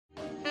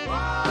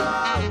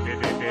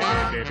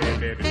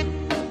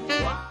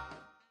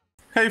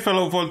Hey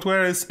fellow Vault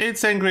wearers,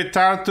 it's Angry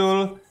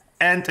Turtle,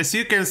 and as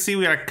you can see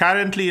we are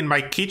currently in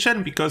my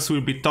kitchen because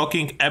we'll be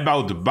talking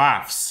about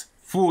baths,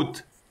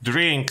 food,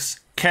 drinks,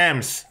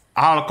 chems,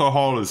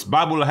 alcohols,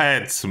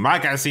 bubbleheads,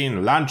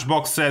 magazine,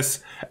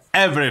 lunchboxes,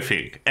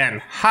 everything,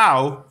 and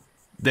how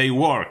they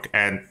work.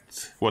 And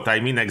what I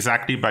mean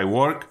exactly by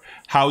work,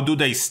 how do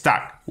they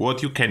stack,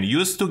 what you can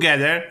use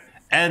together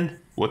and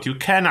what you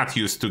cannot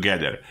use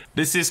together.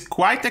 This is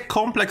quite a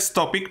complex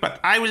topic, but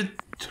I will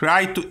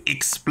try to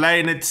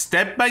explain it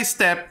step by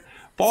step,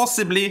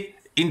 possibly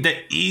in the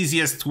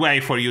easiest way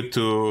for you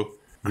to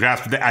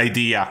grasp the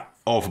idea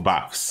of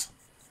baths.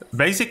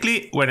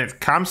 Basically, when it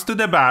comes to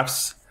the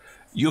baths,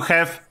 you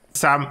have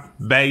some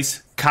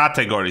base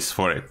categories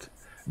for it.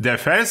 The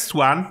first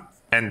one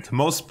and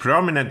most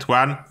prominent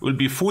one will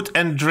be food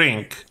and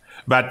drink,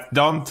 but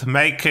don't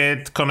make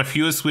it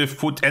confused with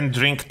food and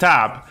drink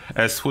tab,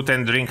 as food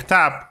and drink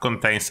tab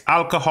contains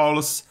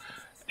alcohols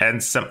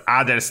and some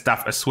other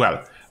stuff as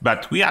well.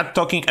 But we are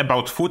talking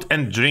about food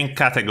and drink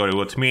category,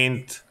 what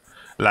means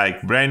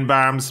like brain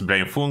bombs,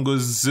 brain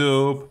fungus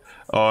soup,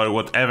 or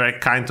whatever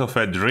kind of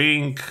a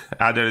drink,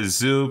 other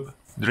soup,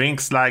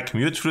 drinks like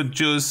mute fruit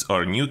juice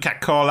or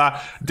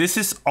Nuka-Cola. This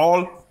is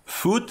all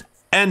food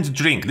and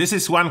drink. This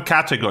is one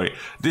category.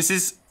 This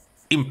is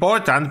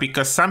important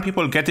because some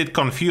people get it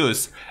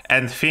confused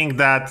and think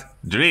that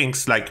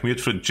drinks like mute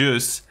fruit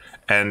juice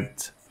and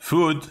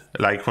food,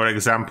 like for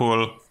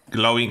example,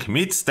 glowing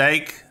meat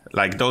steak,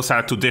 like those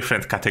are two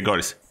different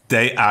categories.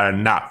 They are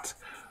not.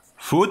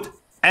 Food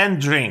and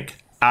drink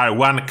are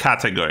one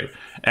category.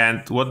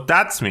 And what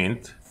that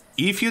means,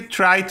 if you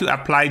try to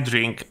apply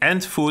drink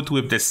and food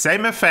with the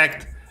same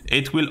effect,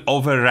 it will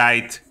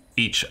override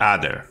each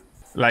other.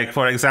 Like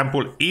for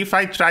example, if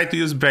I try to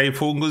use brain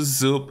fungus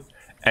soup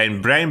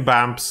and brain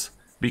bumps,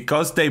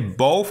 because they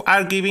both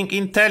are giving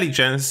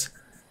intelligence,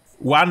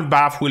 one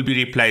buff will be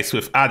replaced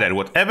with other.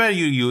 Whatever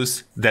you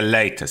use, the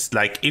latest.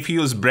 Like if you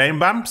use brain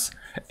bumps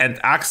and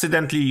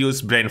accidentally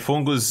use brain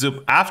fungus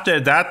soup after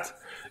that,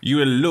 you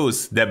will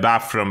lose the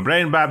buff from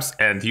brain bumps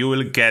and you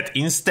will get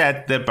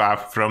instead the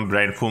buff from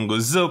brain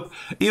fungus soup,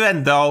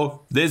 even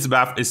though this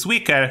buff is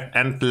weaker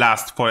and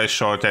lasts for a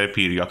shorter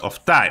period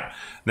of time.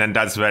 Then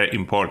that's very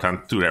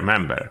important to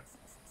remember.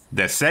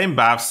 The same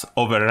buffs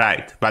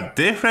override, but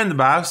different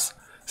buffs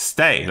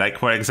stay. Like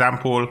for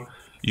example,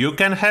 you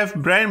can have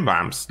brain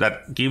bumps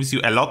that gives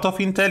you a lot of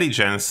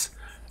intelligence,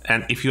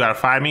 and if you are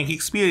farming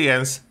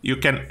experience, you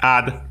can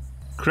add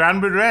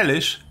cranberry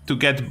relish to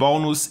get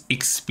bonus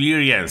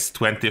experience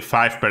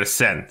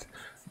 25%.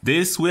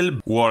 This will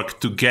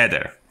work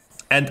together.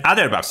 And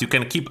other buffs you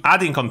can keep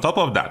adding on top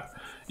of that.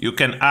 You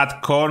can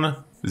add corn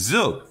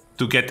soup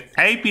to get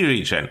AP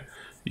regen.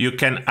 You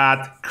can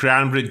add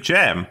cranberry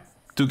jam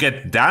to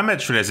get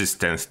damage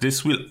resistance.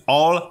 This will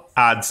all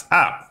adds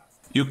up.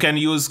 You can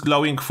use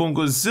glowing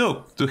fungus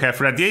soup to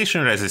have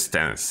radiation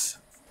resistance.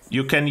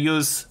 You can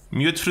use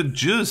mute fruit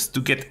juice to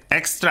get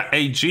extra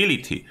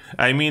agility.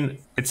 I mean,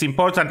 it's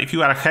important if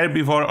you are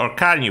herbivore or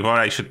carnivore.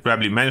 I should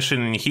probably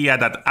mention in here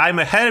that I'm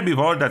a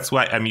herbivore, that's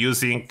why I'm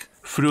using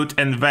fruit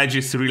and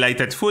veggies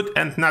related food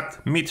and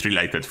not meat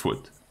related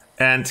food.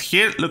 And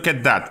here, look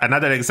at that,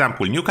 another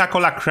example,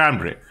 Nuka-Cola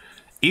cranberry.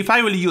 If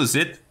I will use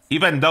it,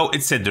 even though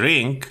it's a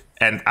drink,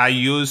 and I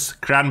use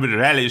cranberry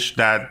relish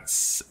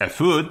that's a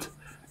food,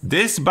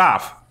 this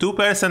buff,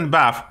 2%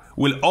 buff,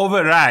 will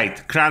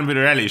override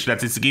cranberry relish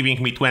that is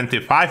giving me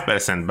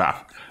 25%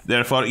 buff.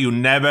 Therefore, you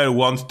never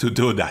want to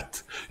do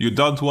that. You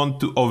don't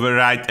want to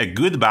override a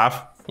good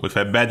buff with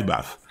a bad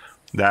buff.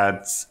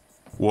 That's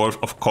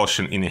worth of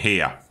caution in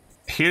here.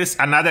 Here's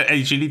another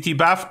agility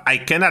buff. I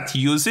cannot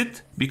use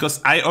it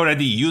because I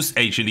already use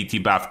agility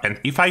buff. And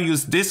if I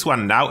use this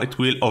one now, it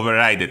will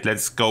override it.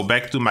 Let's go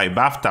back to my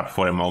buff tab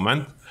for a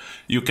moment.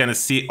 You can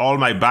see all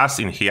my buffs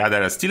in here.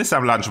 There are still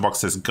some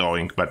lunchboxes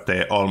going, but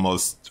they're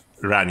almost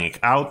running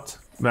out.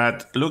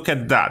 But look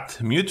at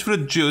that. Mute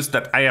fruit juice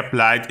that I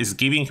applied is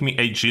giving me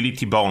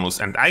agility bonus.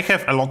 And I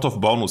have a lot of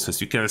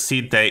bonuses. You can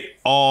see they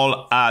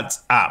all add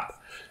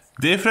up.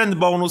 Different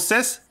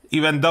bonuses,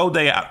 even though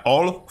they are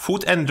all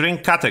food and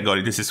drink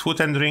category. This is food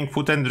and drink,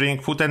 food and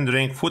drink, food and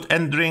drink, food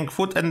and drink,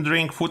 food and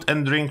drink, food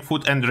and drink,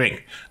 food and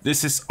drink.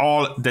 This is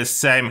all the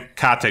same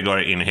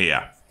category in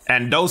here.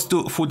 And those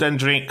two, food and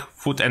drink,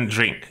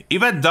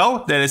 even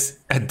though there is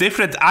a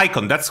different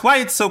icon. That's why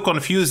it's so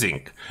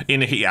confusing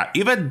in here.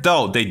 Even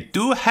though they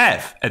do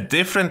have a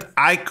different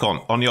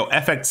icon on your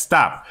effects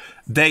tab,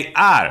 they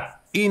are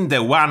in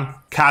the one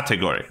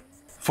category.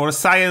 For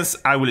science,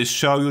 I will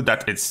show you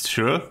that it's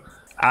true.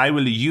 I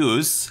will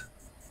use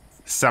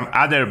some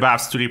other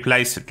buffs to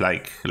replace it.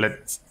 Like,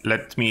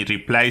 let me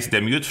replace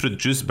the mute fruit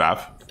juice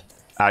buff.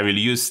 I will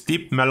use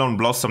steep melon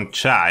blossom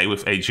chai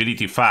with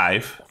agility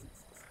 5.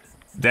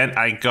 Then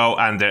I go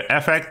under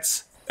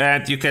effects,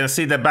 and you can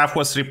see the buff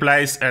was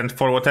replaced, and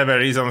for whatever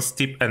reason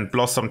steep and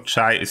blossom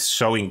chai is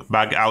showing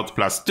bug out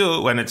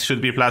 +2 when it should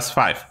be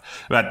 +5.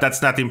 But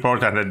that's not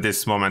important at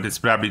this moment, it's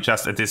probably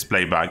just a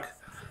display bug.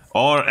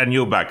 or a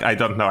new bug. I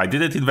don't know. I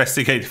didn't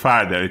investigate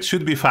further. It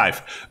should be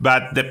 5.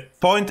 But the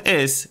point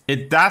is,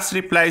 it does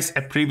replace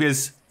a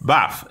previous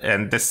buff,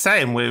 and the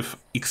same with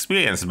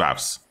experience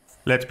buffs.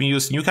 Let me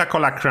use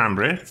Nuka-Cola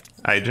Cranberry.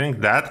 I drink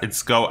that.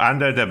 It's go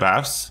under the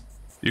buffs.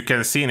 You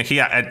can see in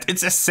here, and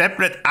it's a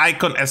separate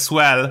icon as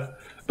well,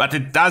 but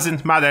it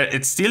doesn't matter.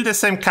 It's still the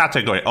same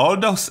category. All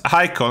those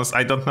icons,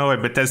 I don't know why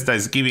Bethesda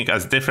is giving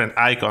us different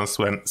icons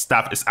when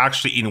stuff is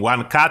actually in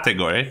one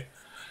category.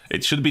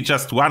 It should be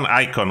just one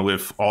icon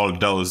with all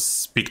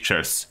those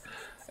pictures.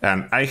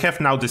 And I have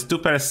now this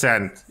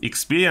 2%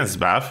 experience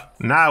buff.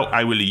 Now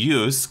I will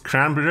use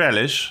Cranberry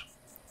Relish.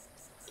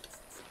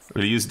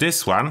 We'll use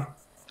this one.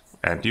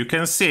 And you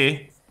can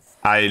see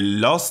I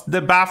lost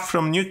the buff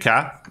from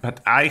Nuka, but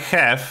I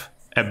have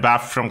a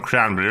buff from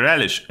Cranberry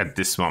Relish at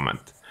this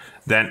moment.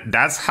 Then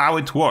that's how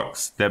it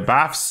works. The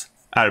buffs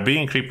are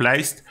being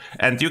replaced,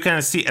 and you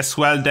can see as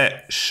well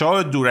the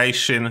short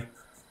duration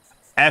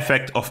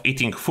effect of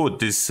eating food.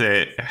 This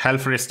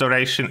health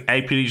restoration,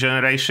 AP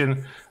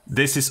regeneration,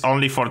 this is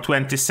only for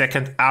 20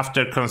 seconds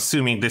after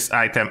consuming this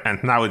item,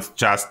 and now it's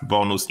just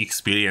bonus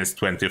experience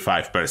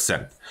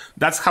 25%.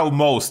 That's how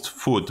most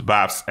food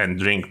buffs and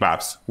drink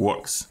buffs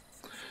works.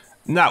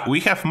 Now we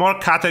have more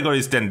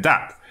categories than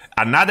that.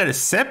 Another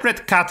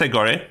separate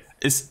category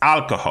is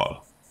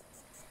alcohol.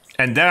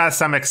 And there are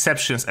some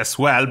exceptions as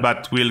well,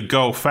 but we'll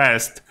go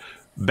first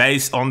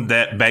based on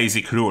the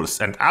basic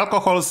rules. And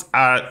alcohols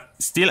are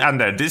still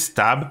under this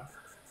tab,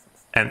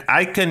 and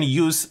I can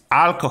use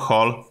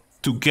alcohol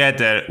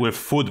together with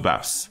food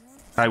buffs.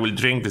 I will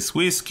drink this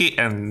whiskey,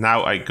 and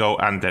now I go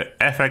under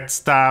effects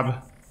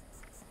tab.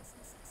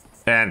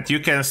 And you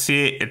can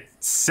see it's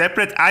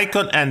separate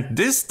icon, and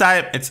this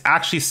time it's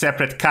actually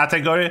separate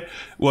category,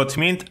 what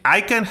means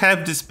I can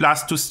have this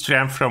 +2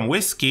 strength from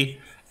whiskey,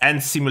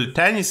 and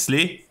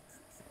simultaneously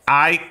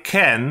I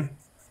can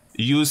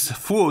use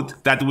food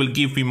that will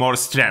give me more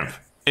strength.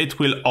 It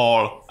will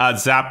all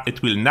add up,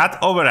 it will not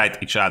override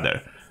each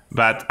other.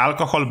 But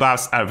alcohol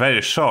buffs are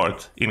very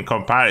short in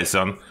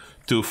comparison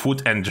to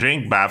food and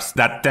drink buffs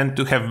that tend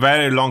to have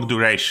very long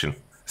duration.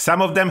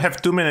 Some of them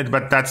have 2 minutes,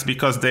 but that's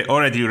because they're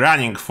already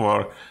running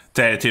for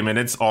 30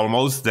 minutes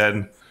almost.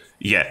 Then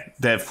yeah,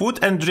 the food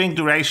and drink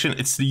duration,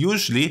 it's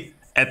usually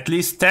at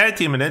least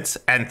 30 minutes,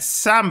 and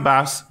some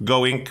buffs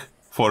going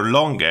for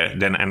longer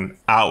than an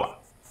hour.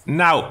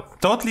 Now,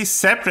 totally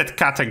separate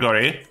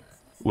category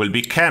will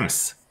be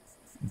chems.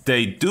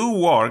 They do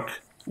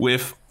work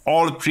with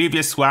all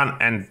previous one,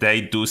 and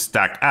they do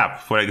stack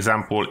up. For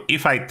example,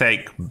 if I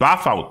take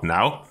buff out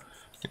now,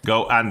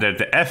 go under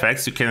the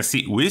effects, you can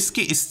see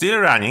whiskey is still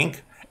running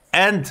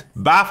and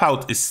buff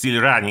out is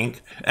still running,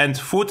 and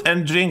food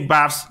and drink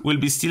buffs will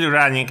be still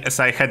running as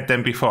I had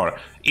them before.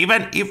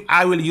 Even if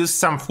I will use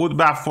some food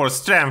buff for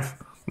strength,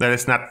 there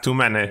is not too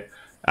many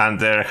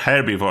under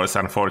herbivores,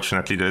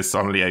 unfortunately. There's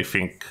only, I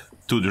think,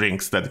 2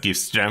 drinks that give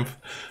strength,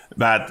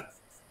 but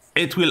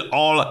it will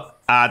all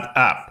add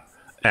up.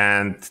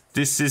 And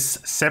this is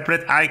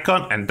separate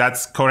icon, and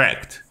that's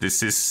correct.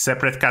 This is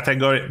separate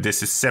category,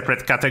 this is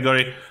separate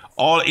category.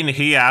 All in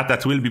here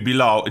that will be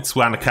below, it's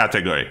one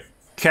category.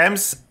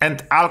 Chems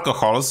and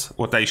alcohols,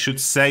 what I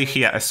should say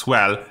here as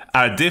well,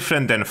 are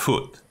different than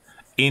food.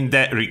 In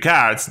the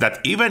regards that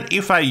even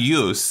if I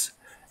use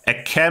a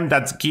chem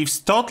that gives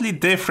totally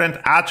different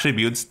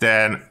attributes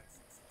than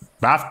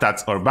buff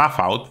stats or buff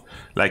out,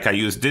 like I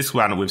use this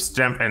one with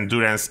strength,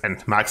 endurance,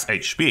 and max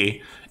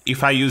HP,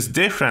 if I use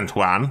different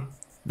one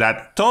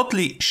that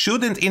totally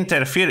shouldn't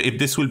interfere if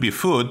this will be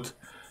food,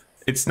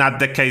 it's not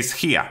the case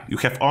here. You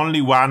have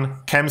only one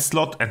chem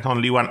slot and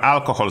only one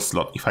alcohol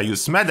slot. If I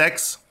use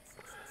Medex,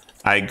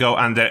 I go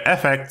under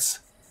effects,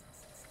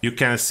 you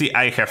can see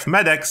I have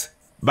Medex,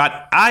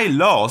 but I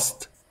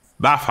lost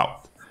buff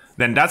out.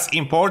 Then that's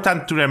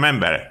important to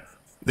remember.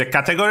 The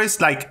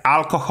categories like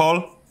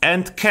alcohol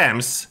and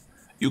chems,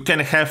 you can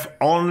have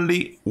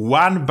only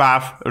one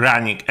buff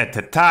running at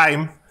a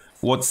time.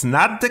 What's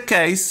not the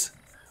case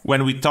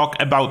when we talk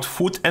about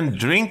food and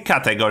drink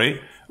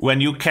category,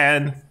 when you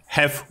can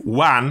have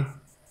one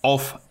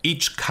of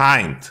each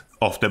kind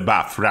of the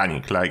buff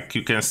running. Like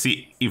you can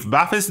see, if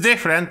buff is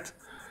different,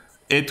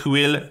 it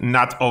will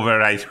not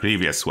override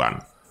previous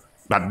one.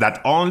 But that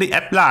only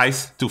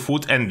applies to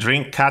food and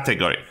drink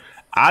category.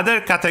 Other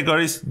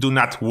categories do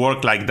not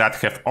work like that,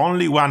 have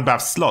only one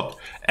buff slot.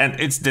 And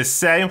it's the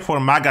same for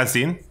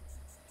magazine.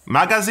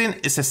 Magazine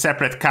is a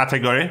separate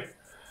category.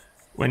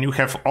 When you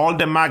have all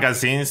the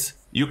magazines,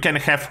 you can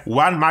have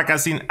one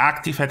magazine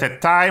active at a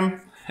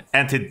time,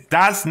 and it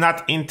does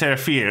not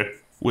interfere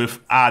with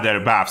other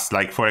buffs.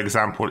 Like for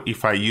example,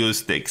 if I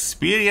use the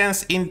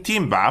experience in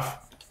team buff,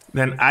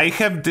 then I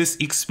have this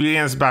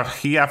experience buff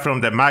here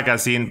from the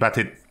magazine, but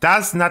it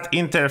does not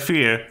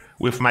interfere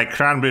with my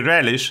cranberry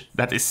relish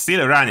that is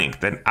still running.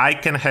 Then I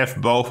can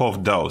have both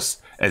of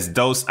those, as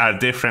those are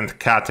different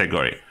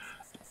category.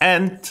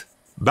 And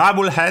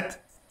bubblehead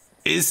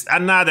is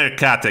another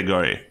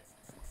category,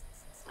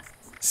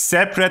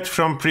 separate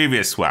from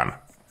previous one.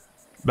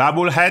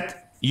 Bubblehead,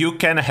 you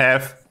can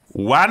have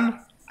one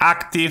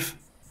active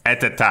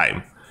at a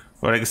time.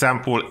 For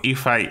example,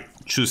 if I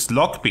choose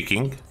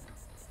lockpicking,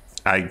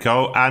 I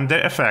go under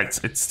effects,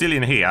 it's still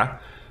in here.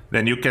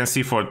 Then you can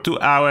see for 2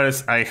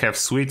 hours I have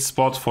sweet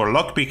spot for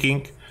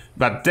lockpicking.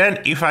 But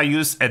then if I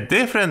use a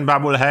different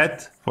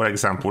bubblehead, for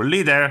example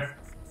leader,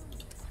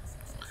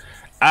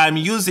 I'm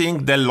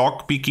using the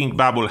lockpicking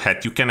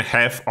bubblehead. You can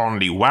have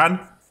only one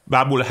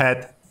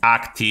bubblehead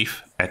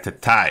active at a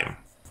time.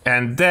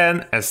 And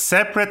then a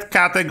separate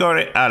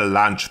category are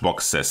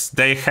lunchboxes.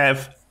 They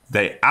have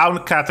their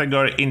own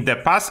category. In the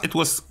past it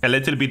was a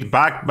little bit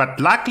bugged, but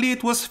luckily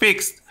it was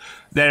fixed.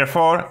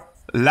 Therefore,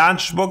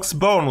 lunchbox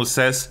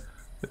bonuses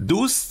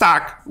do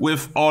stack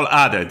with all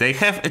other. They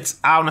have its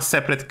own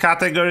separate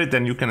category,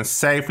 then you can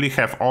safely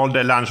have all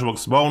the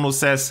lunchbox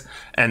bonuses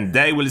and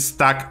they will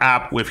stack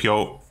up with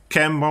your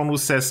chem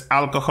bonuses,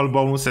 alcohol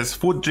bonuses,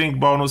 food drink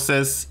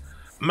bonuses,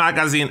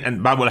 magazine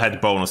and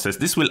bubblehead bonuses.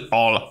 This will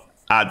all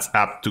add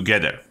up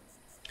together.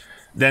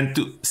 Then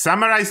to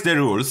summarize the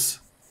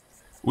rules,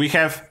 we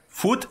have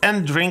food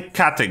and drink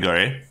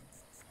category.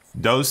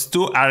 Those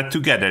two are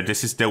together.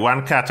 This is the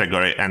one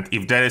category, and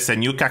if there is a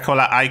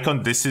Nuka-Cola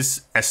icon, this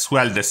is as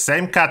well the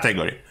same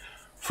category.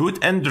 Food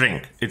and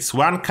drink, it's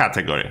one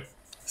category.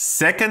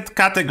 Second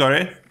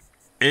category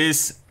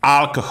is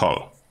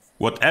alcohol.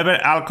 Whatever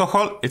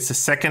alcohol, it's a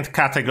second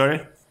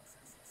category.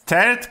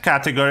 Third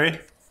category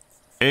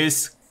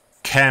is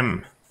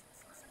chem.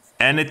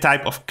 Any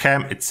type of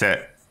chem, it's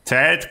a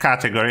third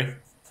category.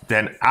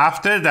 Then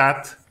after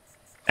that,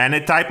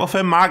 any type of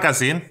a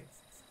magazine,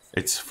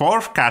 it's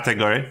fourth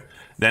category.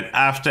 Then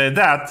after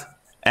that,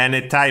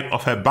 any type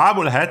of a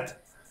bubblehead,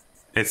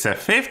 it's a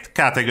fifth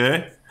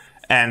category.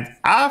 And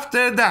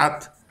after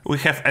that, we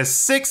have a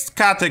sixth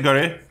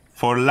category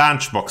for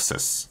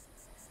lunchboxes.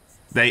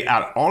 They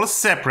are all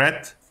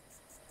separate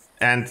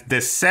and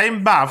the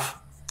same buff.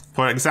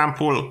 For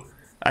example,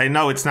 I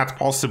know it's not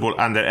possible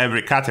under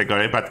every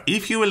category, but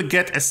if you will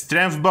get a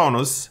strength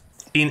bonus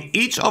in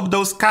each of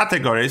those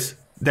categories,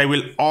 they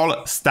will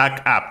all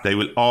stack up. They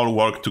will all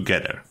work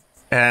together.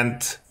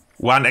 And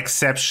one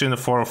exception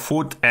for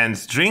food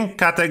and drink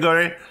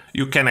category,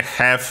 you can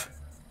have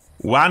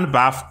one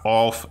buff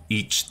of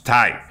each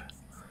type.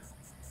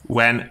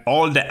 When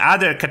all the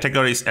other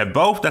categories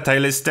above that I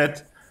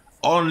listed,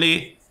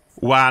 only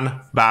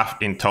one buff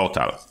in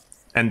total.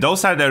 And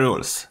those are the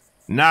rules.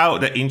 Now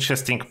the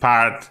interesting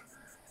part,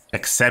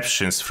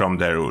 exceptions from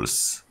the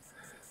rules.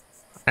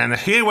 And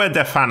here where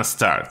the fun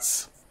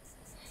starts.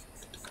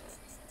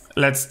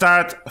 Let's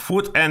start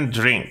food and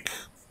drink.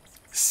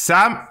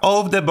 Some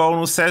of the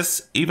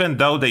bonuses, even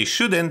though they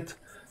shouldn't,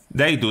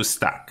 they do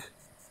stack.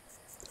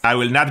 I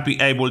will not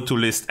be able to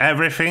list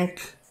everything,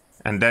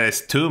 and there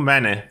is too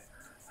many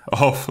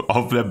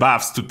of the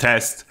buffs to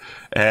test.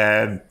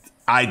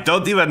 I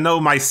don't even know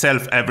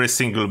myself every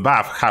single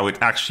buff, how it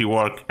actually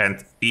works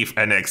and if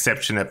any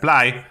exception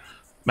apply,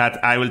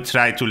 but I will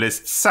try to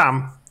list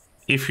some.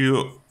 If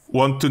you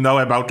want to know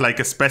about like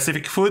a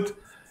specific food,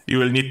 you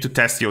will need to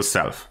test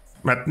yourself.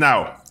 But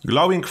now,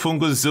 glowing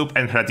fungus soup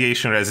and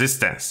radiation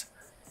resistance.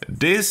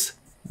 This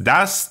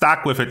does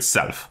stack with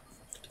itself.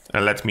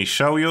 Let me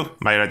show you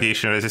my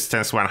radiation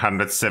resistance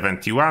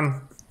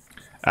 171.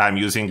 I'm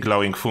using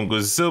glowing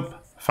fungus soup,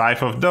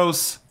 5 of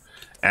those,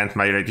 and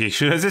my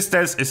radiation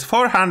resistance is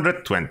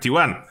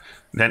 421.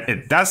 Then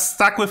it does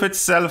stack with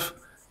itself.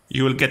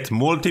 You will get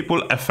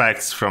multiple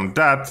effects from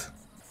that,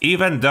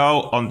 even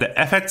though on the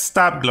effects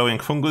tab glowing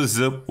fungus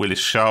soup will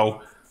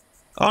show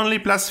only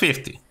plus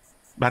 50.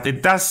 But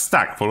it does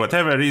stack. For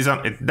whatever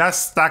reason, it does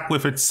stack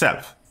with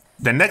itself.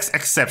 The next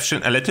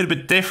exception, a little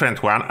bit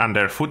different one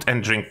under food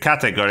and drink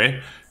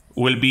category,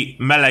 will be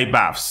melee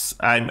buffs.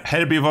 I'm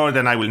herbivore,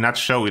 then I will not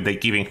show you, they're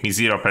giving me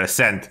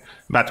 0%.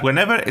 But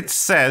whenever it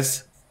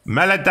says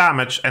melee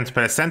damage and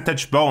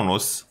percentage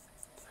bonus,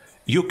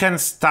 you can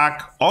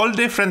stack all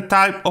different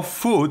type of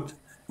food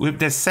with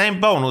the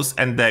same bonus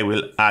and they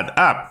will add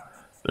up.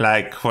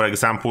 Like, for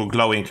example,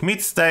 glowing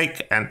meat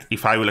steak, and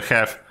if I will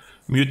have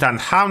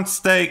mutant hound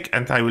steak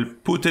and I will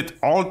put it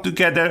all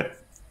together,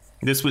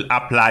 this will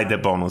apply the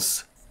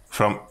bonus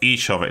from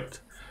each of it.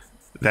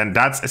 Then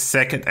that's a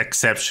second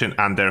exception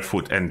under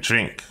food and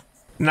drink.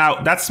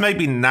 Now that's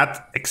maybe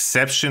not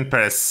exception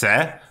per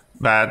se,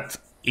 but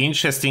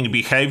interesting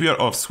behavior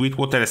of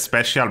Sweetwater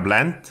Special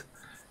Blend.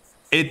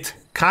 It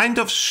kind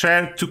of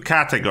shared two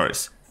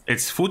categories.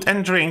 It's food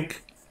and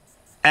drink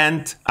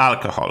and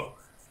alcohol.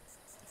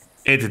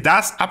 It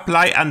does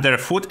apply under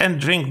food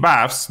and drink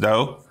buffs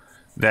though,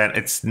 then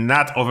it's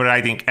not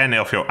overriding any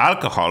of your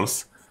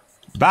alcohols,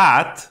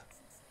 but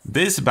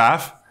this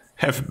buff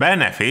have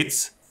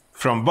benefits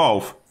from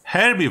both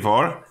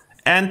herbivore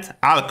and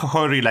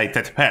alcohol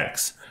related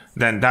perks.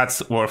 Then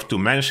that's worth to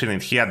mention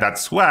in here.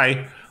 That's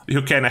why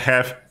you can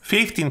have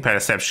 15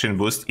 perception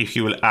boost if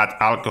you will add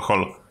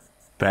alcohol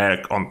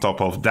perk on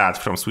top of that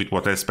from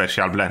Sweetwater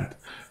Special Blend.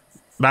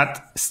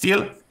 But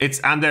still,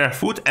 it's under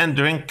food and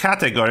drink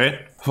category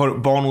for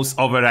bonus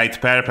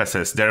override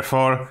purposes.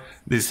 Therefore,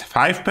 this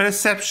 5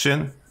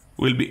 perception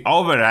will be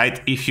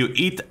override if you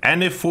eat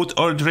any food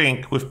or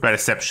drink with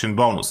perception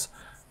bonus.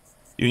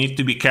 you need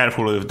to be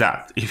careful with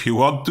that. If you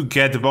want to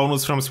get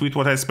bonus from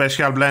Sweetwater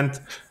Special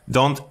Blend,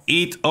 don't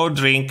eat or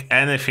drink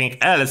anything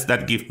else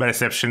that gives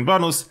perception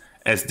bonus,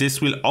 as this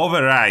will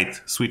override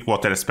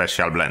Sweetwater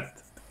Special Blend.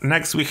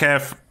 Next we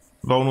have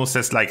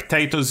bonuses like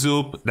Tato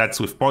Soup, that's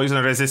with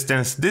poison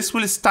resistance. This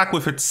will stack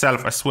with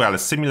itself as well,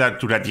 similar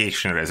to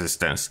radiation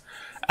resistance.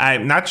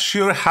 I'm not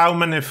sure how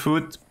many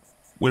food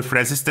with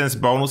resistance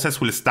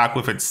bonuses will stack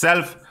with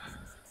itself,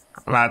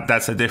 but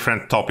that's a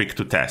different topic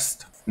to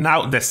test.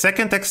 Now, the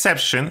second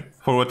exception,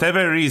 for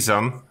whatever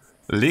reason,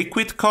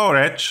 liquid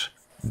courage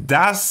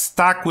does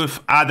stack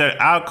with other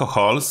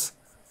alcohols,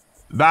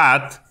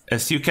 but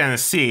as you can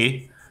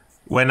see,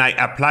 when I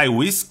apply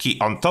whiskey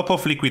on top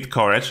of liquid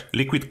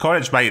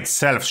courage by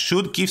itself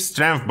should give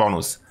strength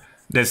bonus.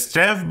 The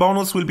strength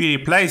bonus will be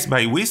replaced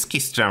by whiskey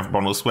strength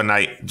bonus when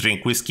I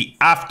drink whiskey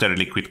after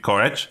liquid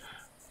courage,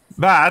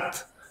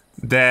 but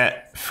the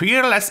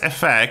fearless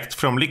effect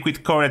from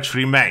liquid courage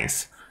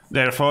remains.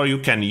 Therefore, you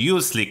can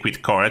use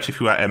liquid courage if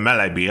you are a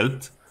melee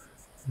build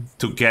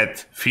to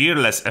get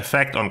fearless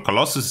effect on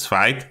Colossus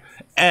fight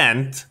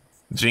and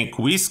drink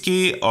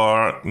whiskey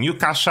or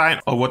Nuka Shine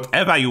or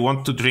whatever you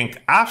want to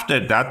drink after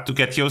that to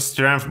get your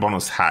strength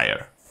bonus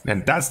higher.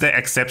 And that's the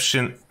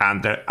exception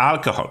under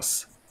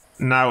alcohols.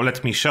 Now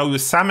let me show you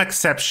some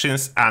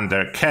exceptions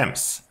under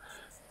chems.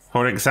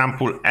 For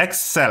example,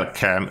 Excel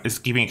chem is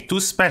giving 2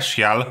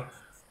 special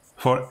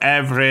for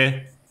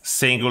every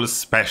single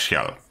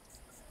special.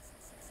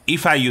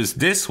 If I use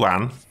this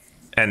one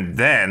and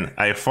then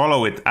I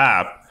follow it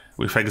up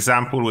with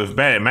example with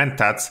berry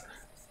mentats,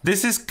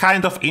 this is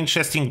kind of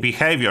interesting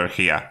behavior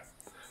here.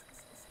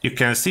 You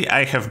can see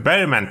I have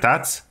berry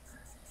mentats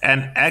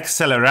and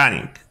Excel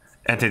running,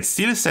 and it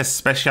still says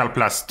special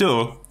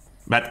 +2,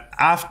 but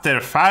after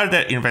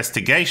further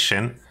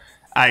investigation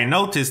I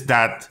noticed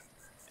that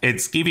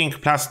it's giving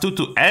 +2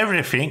 to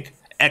everything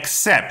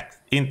except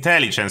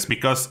intelligence,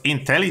 because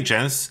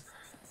intelligence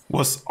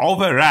was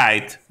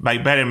override by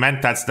berry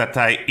mentats that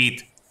I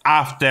eat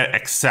after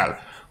Excel.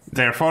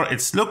 Therefore,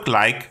 it's look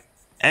like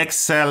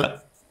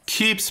Excel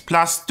keeps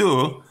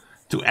 +2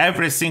 to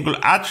every single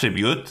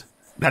attribute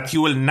that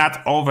you will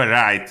not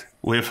override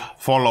with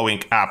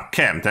following up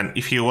chem. Then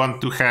if you want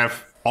to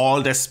have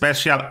all the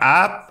special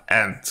up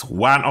and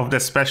one of the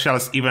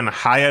specials even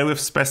higher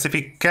with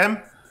specific chem,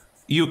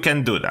 you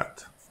can do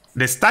that.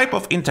 This type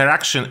of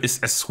interaction is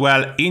as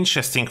well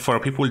interesting for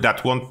people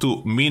that want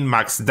to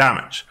min-max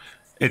damage.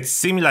 It's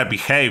similar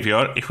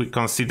behavior if we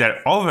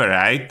consider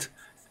override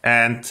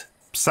and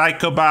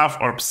psychobuff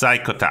or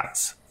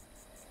psychotats.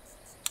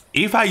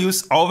 If I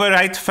use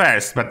override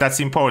first, but that's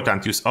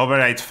important, use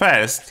override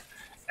first,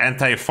 and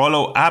I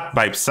follow up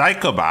by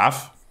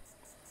psychobuff,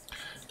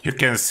 you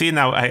can see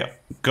now I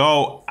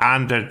go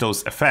under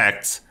those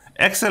effects.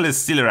 Excel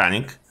is still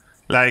running.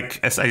 Like,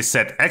 as I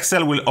said,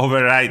 Excel will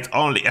override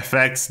only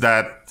effects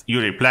that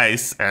you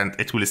replace and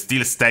it will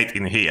still stay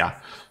in here.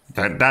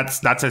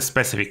 That's a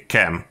specific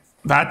chem.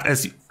 But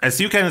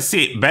as you can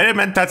see, berry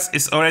mentats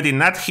is already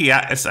not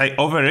here as I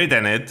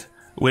overridden it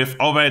with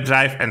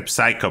overdrive and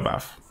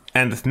psychobuff.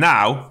 And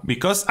now,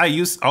 because I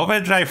use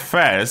overdrive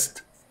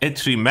first,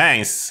 it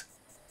remains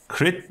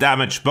crit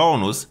damage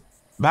bonus,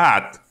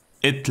 but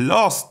it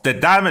lost the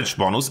damage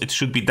bonus. It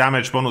should be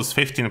damage bonus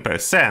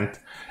 15%,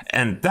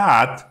 and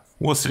that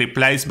was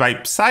replaced by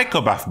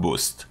psychobuff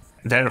boost.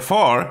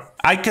 Therefore,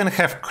 I can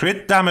have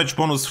crit damage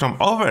bonus from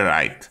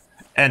override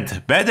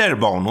and better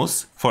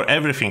bonus for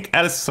everything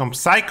else from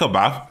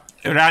psychobuff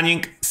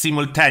running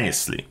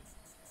simultaneously.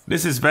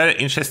 This is very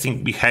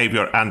interesting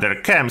behavior under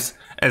chems,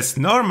 as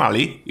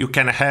normally you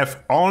can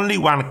have only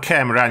one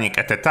chem running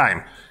at a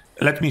time.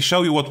 Let me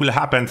show you what will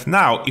happen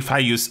now if I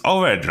use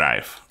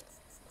overdrive.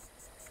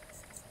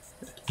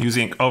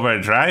 Using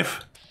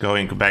overdrive,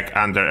 going back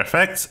under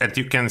effects, and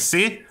you can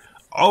see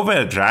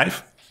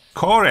overdrive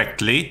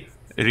correctly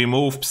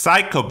remove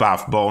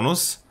psychobuff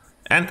bonus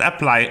and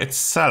apply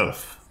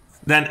itself.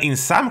 Then in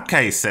some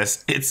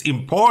cases it's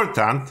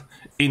important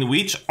in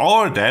which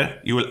order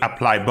you will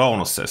apply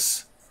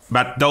bonuses.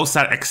 But those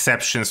are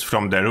exceptions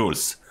from the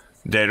rules.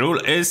 The rule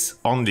is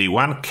only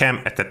one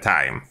chem at a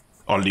time.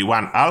 Only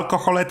one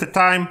alcohol at a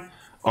time,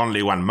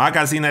 only one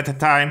magazine at a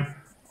time,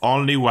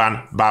 only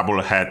one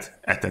bubble head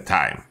at a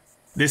time.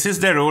 This is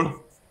the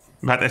rule,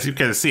 but as you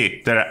can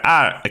see, there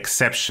are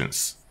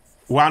exceptions.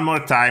 One more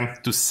time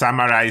to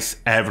summarize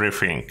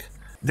everything.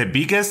 The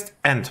biggest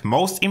and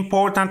most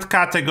important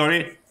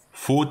category,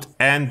 food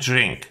and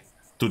drink.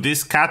 To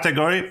this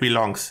category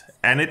belongs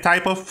any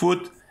type of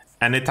food,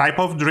 any type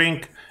of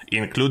drink,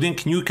 including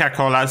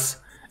Nuka-Colas,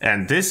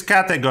 and this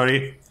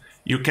category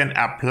you can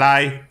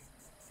apply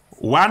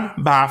one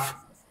buff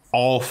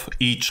of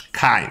each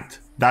kind.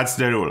 That's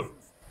the rule.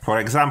 For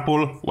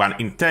example, one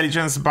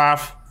intelligence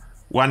buff,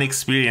 one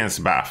experience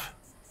buff.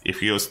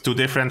 If you use 2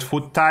 different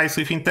food types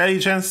with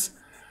intelligence,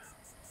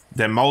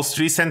 the most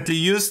recently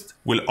used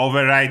will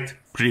override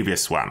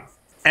previous one.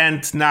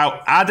 And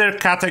now other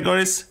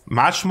categories,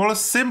 much more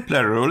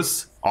simpler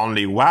rules,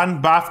 only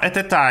one buff at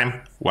a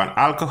time, one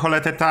alcohol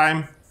at a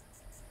time,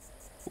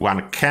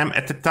 one chem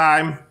at a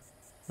time,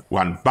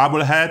 one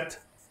bubble head,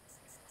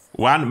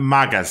 one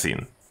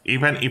magazine,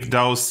 even if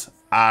those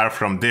are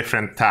from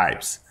different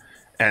types.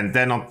 And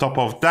then on top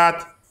of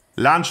that,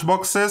 lunch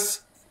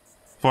boxes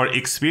for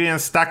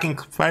experience stacking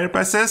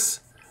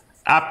purposes,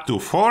 up to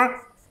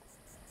 4.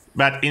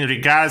 But in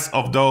regards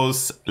of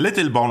those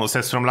little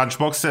bonuses from lunch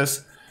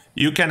boxes,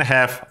 you can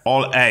have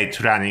all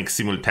 8 running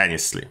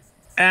simultaneously.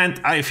 And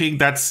I think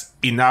that's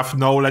enough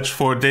knowledge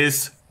for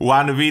this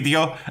one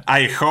video.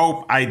 I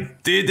hope I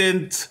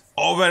didn't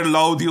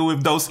overload you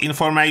with those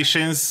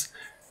informations.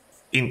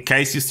 In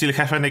case you still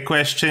have any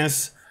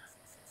questions,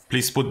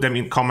 please put them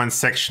in comment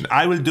section.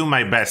 I will do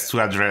my best to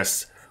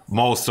address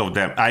most of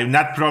them. I'm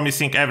not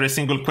promising every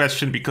single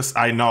question because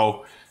I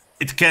know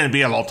it can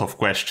be a lot of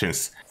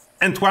questions.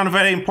 And one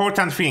very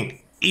important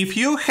thing, if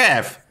you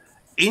have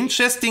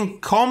interesting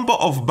combo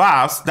of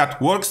buffs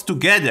that works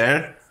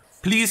together,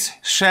 please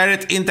share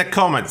it in the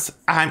comments.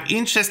 I'm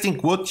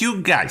interested what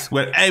you guys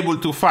were able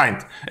to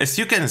find. As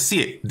you can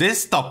see,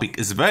 this topic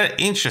is very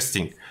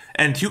interesting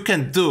and you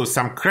can do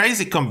some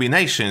crazy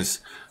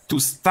combinations to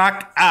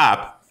stack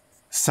up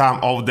some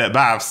of the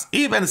buffs,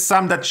 even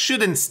some that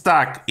shouldn't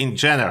stack in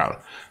general.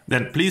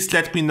 Then please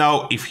let me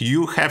know if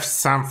you have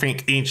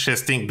something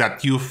interesting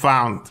that you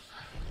found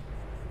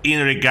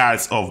in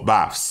regards of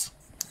buffs.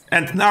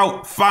 And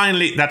now,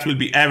 finally, that will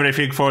be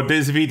everything for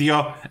this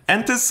video.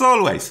 And as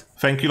always,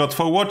 thank you a lot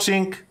for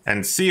watching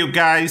and see you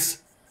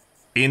guys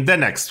in the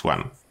next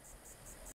one.